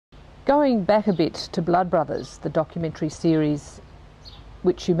Going back a bit to Blood Brothers, the documentary series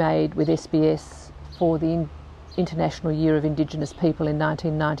which you made with SBS for the International Year of Indigenous People in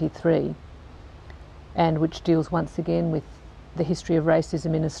 1993, and which deals once again with the history of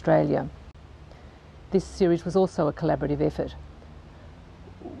racism in Australia. This series was also a collaborative effort.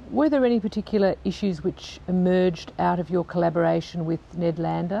 Were there any particular issues which emerged out of your collaboration with Ned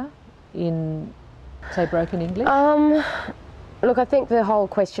Lander in, say, Broken English? Look, I think the whole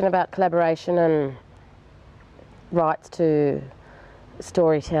question about collaboration and rights to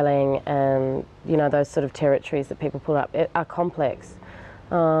storytelling and, you know, those sort of territories that people pull up are complex.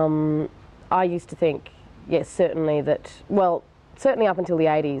 I used to think, yes, certainly that, well, certainly up until the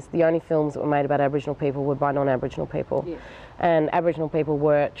 80s, the only films that were made about Aboriginal people were by non-Aboriginal people. Yeah. And Aboriginal people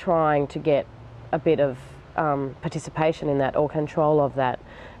were trying to get a bit of participation in that or control of that.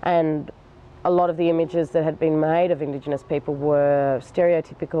 And a lot of the images that had been made of Indigenous people were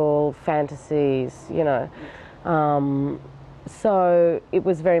stereotypical fantasies, you know. So it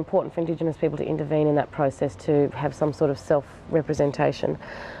was very important for Indigenous people to intervene in that process, to have some sort of self-representation.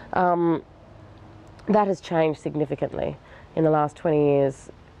 That has changed significantly. In the last 20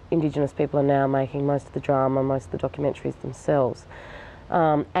 years, Indigenous people are now making most of the drama, most of the documentaries themselves.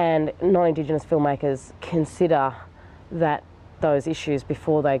 And non-Indigenous filmmakers consider those issues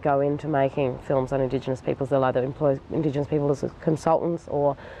before they go into making films on Indigenous peoples. They'll either employ Indigenous people as consultants,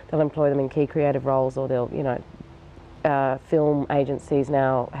 or they'll employ them in key creative roles, or they'll, you know, film agencies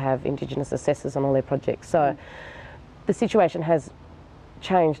now have Indigenous assessors on all their projects. So the situation has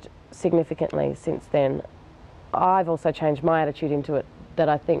changed significantly since then. I've also changed my attitude into it, that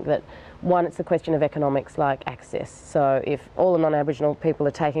I think that, one, it's a question of economics, like access. So if all the non-Aboriginal people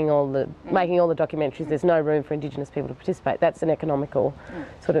are making all the documentaries, there's no room for Indigenous people to participate. That's an economical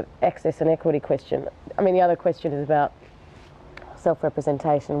sort of access and equity question. I mean, the other question is about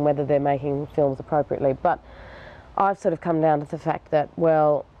self-representation, whether they're making films appropriately. But I've sort of come down to the fact that,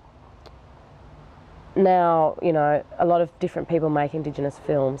 well, now, you know, a lot of different people make Indigenous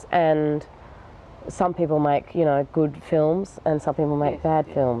films, and some people make, you know, good films, and some people make bad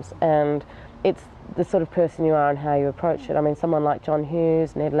films, and it's the sort of person you are and how you approach it. I mean, someone like John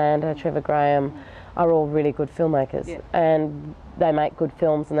Hughes, Ned Lander, Trevor Graham are all really good filmmakers, and they make good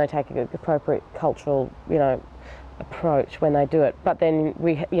films, and they take an appropriate cultural, you know, approach when they do it. But then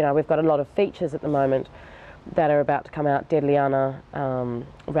we've got a lot of features at the moment that are about to come out: Deadly Anna,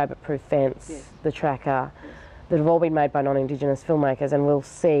 Rabbit Proof Fence, The Tracker, that have all been made by non-Indigenous filmmakers, and we'll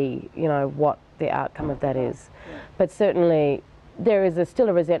see, you know, what the outcome of that is. But certainly there is still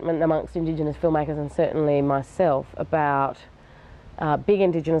a resentment amongst Indigenous filmmakers, and certainly myself, about big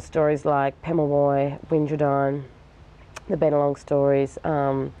Indigenous stories like Pemulwuy, Windradine, the Bennelong stories,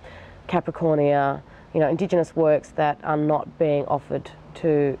 Capricornia, you know, Indigenous works that are not being offered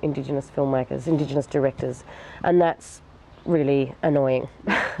to Indigenous filmmakers, Indigenous directors, and that's really annoying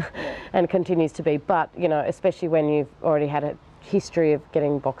and continues to be. But, you know, especially when you've already had a history of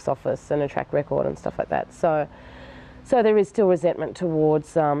getting box office and a track record and stuff like that. So there is still resentment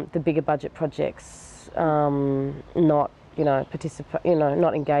towards the bigger budget projects not, you know,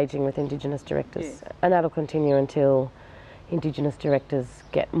 not engaging with Indigenous directors, and that'll continue until Indigenous directors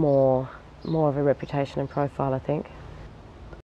get more of a reputation and profile, I think.